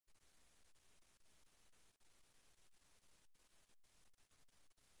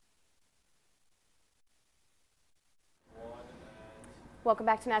Welcome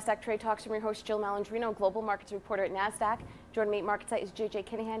back to Nasdaq Trade Talks. I'm your host, Jill Malandrino, Global Markets Reporter at Nasdaq. Joining me at MarketSite is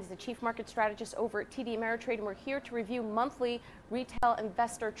Kinahan. He's the Chief Market Strategist over at TD Ameritrade, and we're here to review monthly retail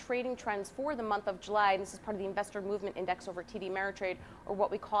investor trading trends for the month of July. And this is part of the Investor Movement Index over at TD Ameritrade, or what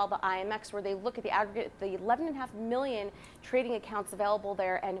we call the IMX, where they look at the aggregate, the 11.5 million trading accounts available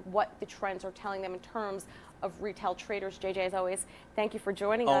there and what the trends are telling them in terms of retail traders. JJ, as always, thank you for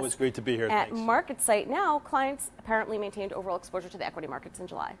joining us. Always great to be here. At Thanks. MarketSite now, clients apparently maintained overall exposure to the equity markets in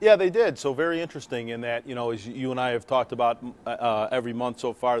July. Yeah, they did. So very interesting in that, as you and I have talked about every month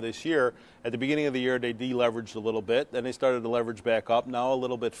so far this year, at the beginning of the year they deleveraged a little bit, then they started to leverage back up, now a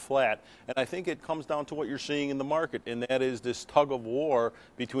little bit flat. And I think it comes down to what you're seeing in the market, and that is this tug of war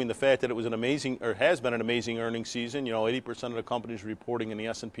between the fact that it was an amazing, or has been an amazing earnings season. 80% of the companies reporting in the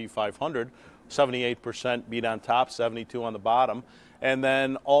S&P 500, 78% beat on top, 72 on the bottom, and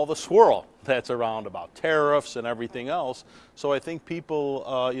then all the swirl that's around about tariffs and everything else. So I think people,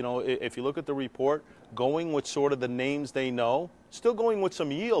 if you look at the report, going with sort of the names they know, still going with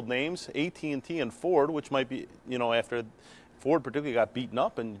some yield names, AT&T and Ford, which might be, after Ford particularly got beaten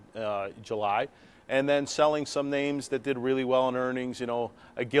up in July, and then selling some names that did really well in earnings,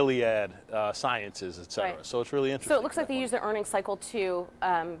 a Gilead, Sciences, et cetera. Right. So it's really interesting. So it looks like they use the earnings cycle to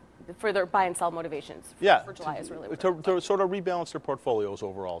for their buy and sell motivations for July is really what to sort of rebalance their portfolios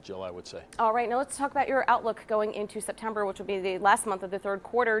overall, Jill, I would say. All right, now let's talk about your outlook going into September, which will be the last month of the third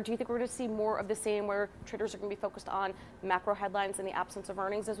quarter. Do you think we're going to see more of the same, where traders are going to be focused on macro headlines in the absence of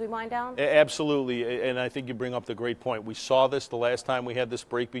earnings as we wind down? Absolutely, and I think you bring up the great point. We saw this the last time we had this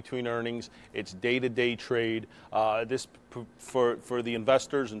break between earnings. It's day-to-day trade. This for the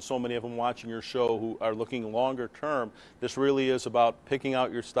investors and so many of them watching your show who are looking longer term, this really is about picking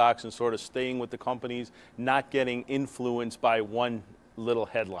out your stocks and sort of staying with the companies, not getting influenced by one little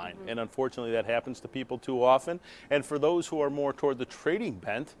headline. And unfortunately that happens to people too often. And for those who are more toward the trading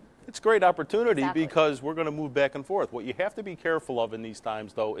bent, it's a great opportunity because we're going to move back and forth. What you have to be careful of in these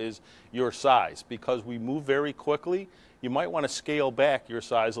times, though, is your size, because we move very quickly. You might want to scale back your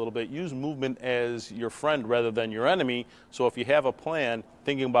size a little bit. Use movement as your friend rather than your enemy. So if you have a plan,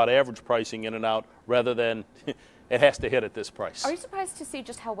 thinking about average pricing in and out rather than it has to hit at this price. Are you surprised to see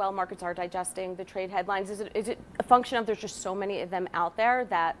just how well markets are digesting the trade headlines? Is it a function of there's just so many of them out there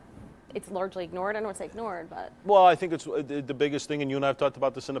that it's largely ignored? I don't want to say ignored, but... Well, I think it's the biggest thing, and you and I have talked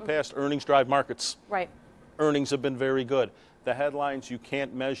about this in the past, earnings drive markets. Right. Earnings have been very good. The headlines you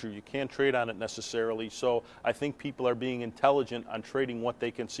can't measure, you can't trade on it necessarily, so I think people are being intelligent on trading what they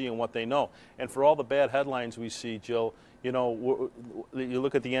can see and what they know. And for all the bad headlines we see, Jill, you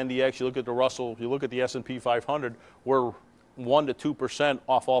look at the NDX, you look at the Russell, you look at the S&P 500, we're 1% to 2%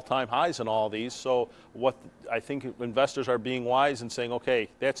 off all-time highs in all these. So what I think investors are being wise and saying, okay,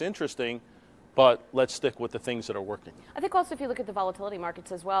 that's interesting, but let's stick with the things that are working. I think also if you look at the volatility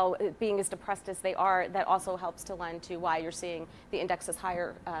markets as well, being as depressed as they are, that also helps to lend to why you're seeing the indexes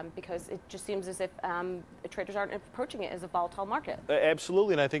higher, because it just seems as if traders aren't approaching it as a volatile market.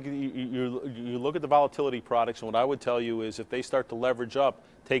 Absolutely, and I think you look at the volatility products, and what I would tell you is if they start to leverage up,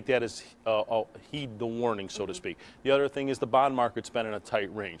 take that as heed the warning, so to speak. The other thing is the bond market's been in a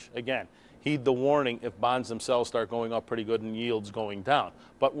tight range. Again, heed the warning if bonds themselves start going up pretty good and yields going down.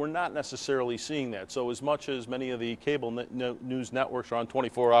 But we're not necessarily seeing that. So as much as many of the cable news networks are on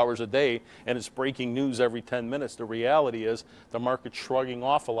 24 hours a day and it's breaking news every 10 minutes, the reality is the market's shrugging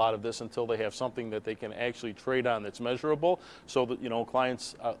off a lot of this until they have something that they can actually trade on that's measurable. So that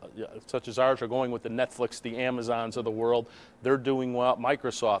clients such as ours are going with the Netflix, the Amazons of the world. They're doing well.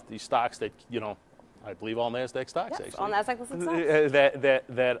 Microsoft, these stocks that, I believe all Nasdaq stocks, yes, actually. all Nasdaq listed stocks.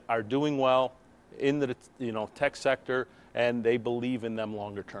 That are doing well in the tech sector, and they believe in them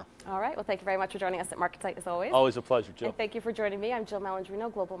longer term. All right. Well, thank you very much for joining us at MarketSite as always. Always a pleasure, Jill. And thank you for joining me. I'm Jill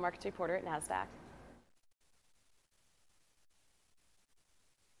Malandrino, Global Markets Reporter at Nasdaq.